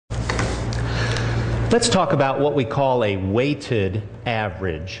Let's talk about what we call a weighted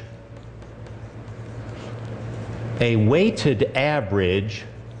average. A weighted average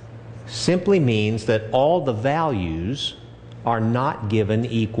simply means that all the values are not given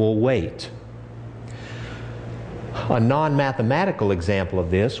equal weight. A non-mathematical example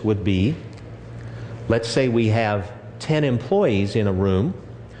of this would be, let's say we have 10 employees in a room.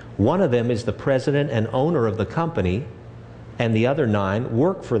 One of them is the president and owner of the company, and the other 9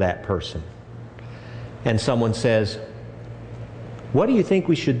 work for that person. And someone says, "What do you think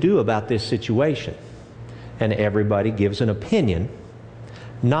we should do about this situation?" And everybody gives an opinion.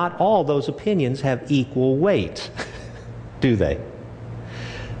 Not all those opinions have equal weight, do they?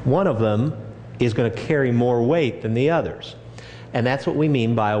 One of them is going to carry more weight than the others. And that's what we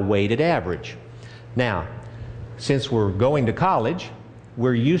mean by a weighted average. Now, since we're going to college,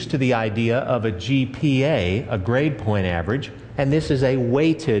 we're used to the idea of a GPA, a grade point average, and this is a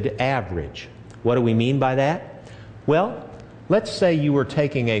weighted average. What do we mean by that? Well, let's say you were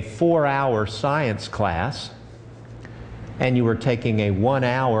taking a 4-hour science class and you were taking a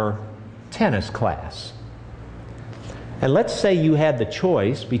 1-hour tennis class. And let's say you had the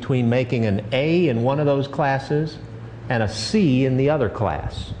choice between making an A in one of those classes and a C in the other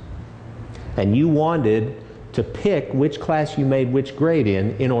class. And you wanted to pick which class you made which grade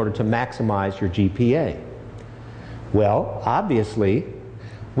in order to maximize your GPA. Well, obviously,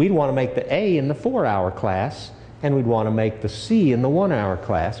 we'd want to make the A in the 4-hour class, and we'd want to make the C in the 1-hour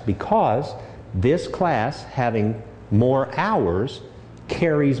class, because this class, having more hours,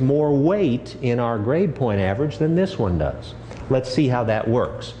 carries more weight in our grade point average than this one does. Let's see how that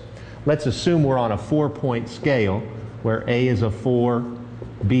works. Let's assume we're on a 4-point scale where A is a 4,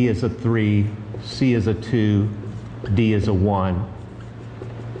 B is a 3, C is a 2, D is a 1,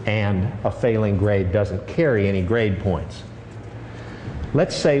 and a failing grade doesn't carry any grade points.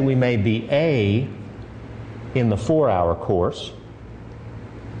 Let's say we made the A in the 4-hour course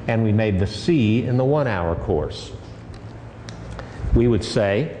and we made the C in the 1-hour course. We would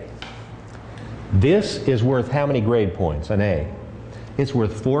say this is worth how many grade points, an A? It's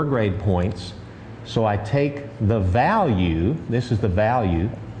worth 4 grade points, so I take the value, this is the value,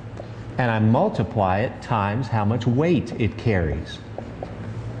 and I multiply it times how much weight it carries.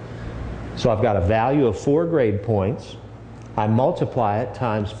 So I've got a value of 4 grade points. I multiply it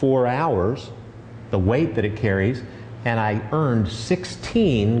times 4 hours, the weight that it carries, and I earned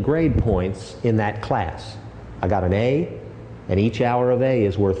 16 grade points in that class. I got an A, and each hour of A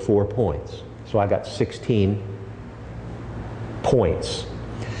is worth 4 points. So I got 16 points.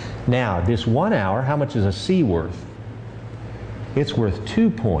 Now, this 1 hour, how much is a C worth? It's worth 2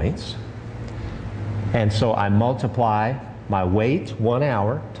 points. And so I multiply my weight, 1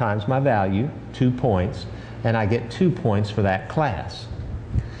 hour, times my value, 2 points, and I get 2 points for that class.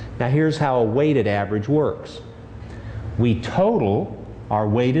 Now here's how a weighted average works. We total our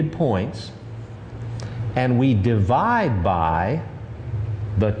weighted points and we divide by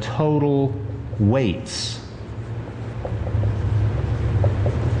the total weights.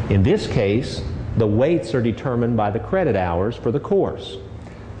 In this case, the weights are determined by the credit hours for the course.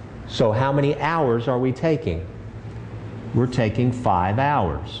 So how many hours are we taking? We're taking 5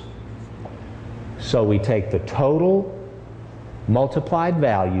 hours. So we take the total multiplied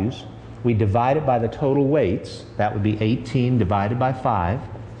values, we divide it by the total weights, that would be 18 divided by 5,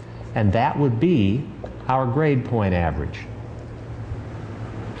 and that would be our grade point average.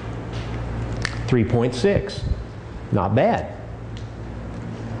 3.6, not bad.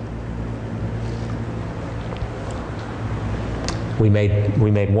 We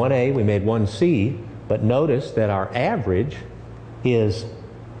made 1 A, we made 1 C, but notice that our average is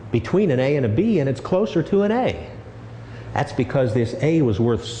between an A and a B, and it's closer to an A. That's because this A was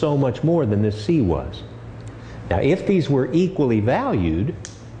worth so much more than this C was. Now, if these were equally valued,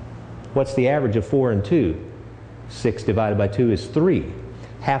 what's the average of 4 and 2? 6 divided by 2 is 3.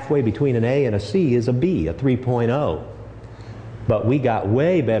 Halfway between an A and a C is a B, a 3.0. But we got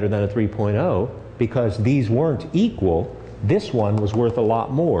way better than a 3.0 because these weren't equal. This one was worth a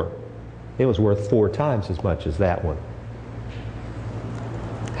lot more. It was worth 4 times as much as that one.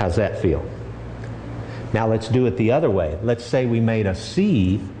 How's that feel? Now let's do it the other way. Let's say we made a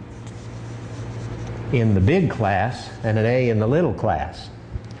C in the big class and an A in the little class.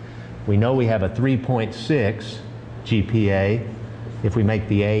 We know we have a 3.6 GPA if we make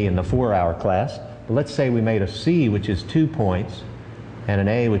the A in the 4-hour class. But let's say we made a C, which is 2 points, and an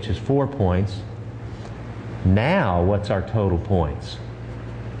A, which is 4 points. Now, what's our total points?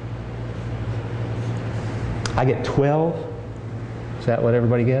 I get 12. Is that what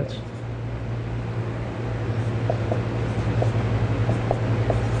everybody gets?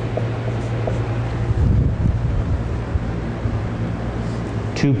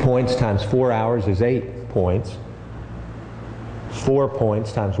 2 points times 4 hours is 8 points. 4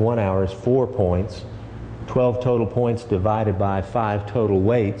 points times 1 hour is 4 points. 12 total points divided by 5 total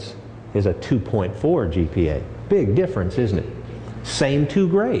weights is a 2.4 GPA. Big difference, isn't it? Same 2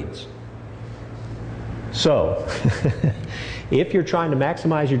 grades. So, if you're trying to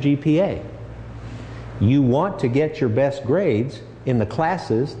maximize your GPA, you want to get your best grades in the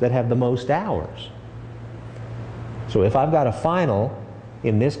classes that have the most hours. So if I've got a final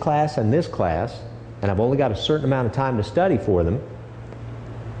in this class and this class, and I've only got a certain amount of time to study for them,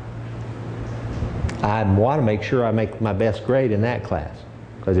 I want to make sure I make my best grade in that class,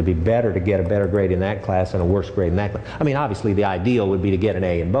 because it'd be better to get a better grade in that class and a worse grade in that class. I mean, obviously the ideal would be to get an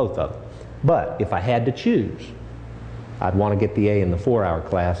A in both of them. But if I had to choose, I'd want to get the A in the 4-hour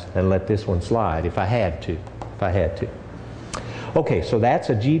class and let this one slide if I had to. Okay, so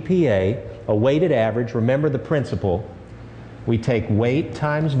that's a GPA, a weighted average. Remember the principle. We take weight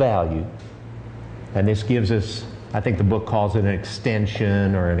times value, and this gives us, I think the book calls it an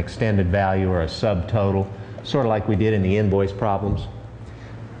extension or an extended value or a subtotal, sort of like we did in the invoice problems.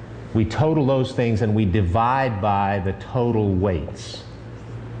 We total those things and we divide by the total weights.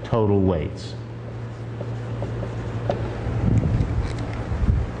 Total weights.